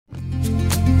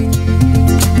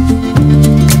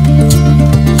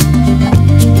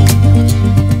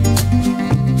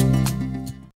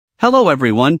Hello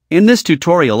everyone, in this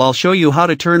tutorial I'll show you how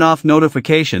to turn off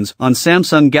notifications on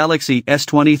Samsung Galaxy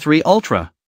S23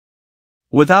 Ultra.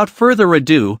 Without further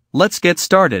ado, let's get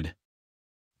started.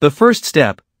 The first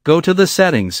step, go to the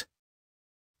settings.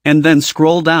 And then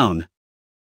scroll down.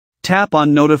 Tap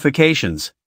on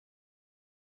notifications.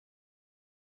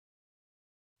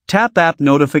 Tap app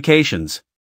notifications.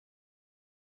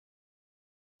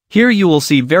 Here you will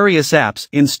see various apps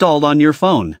installed on your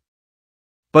phone.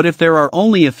 But if there are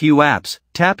only a few apps,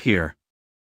 tap here.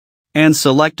 And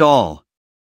select all.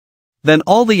 Then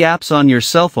all the apps on your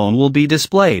cell phone will be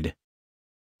displayed.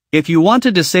 If you want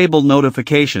to disable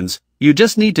notifications, you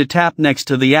just need to tap next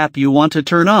to the app you want to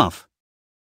turn off.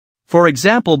 For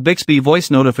example, Bixby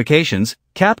voice notifications,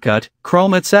 CapCut,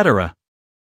 Chrome, etc.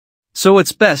 So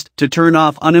it's best to turn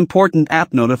off unimportant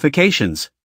app notifications.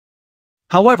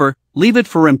 However, leave it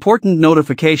for important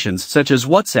notifications such as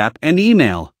WhatsApp and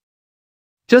email.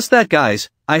 Just that guys,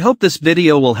 I hope this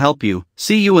video will help you.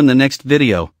 See you in the next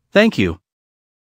video. Thank you.